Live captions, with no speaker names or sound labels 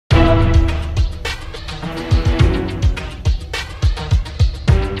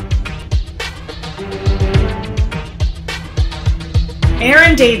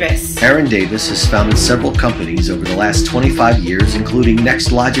Aaron Davis. Aaron Davis has founded several companies over the last 25 years, including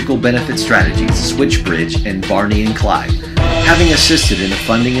Next Logical Benefit Strategies, SwitchBridge, and Barney and Clyde. Having assisted in the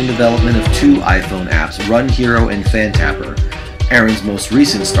funding and development of 2 iPhone apps, Run Hero and FanTapper, Aaron's most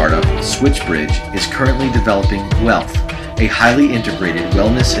recent startup, SwitchBridge, is currently developing Wealth, a highly integrated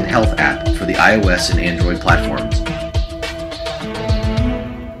wellness and health app for the iOS and Android platforms.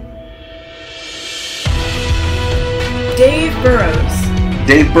 Dave Burrows.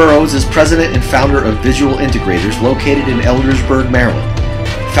 Dave Burrows is president and founder of Visual Integrators, located in Eldersburg, Maryland.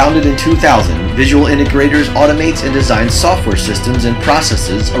 Founded in 2000, Visual Integrators automates and designs software systems and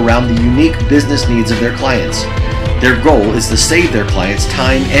processes around the unique business needs of their clients. Their goal is to save their clients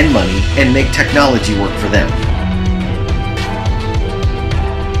time and money and make technology work for them.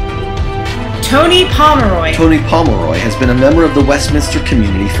 Tony Pomeroy. Tony Pomeroy has been a member of the Westminster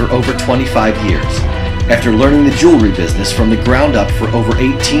community for over 25 years. After learning the jewelry business from the ground up for over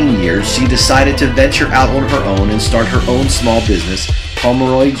 18 years, she decided to venture out on her own and start her own small business,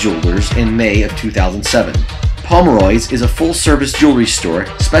 Pomeroy Jewelers, in May of 2007. Pomeroy's is a full-service jewelry store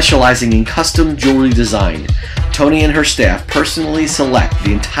specializing in custom jewelry design. Tony and her staff personally select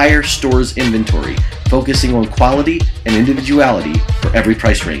the entire store's inventory, focusing on quality and individuality for every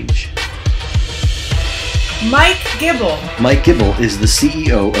price range. Mike Gibble. Mike Gibble is the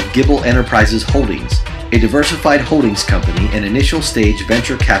CEO of Gibble Enterprises Holdings, a diversified holdings company and initial stage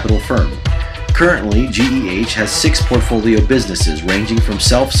venture capital firm. Currently, GEH has 6 portfolio businesses ranging from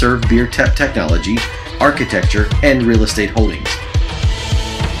self-serve beer tap technology, architecture, and real estate holdings.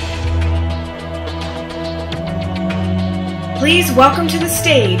 Please welcome to the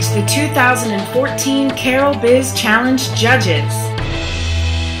stage the 2014 Carroll Biz Challenge judges.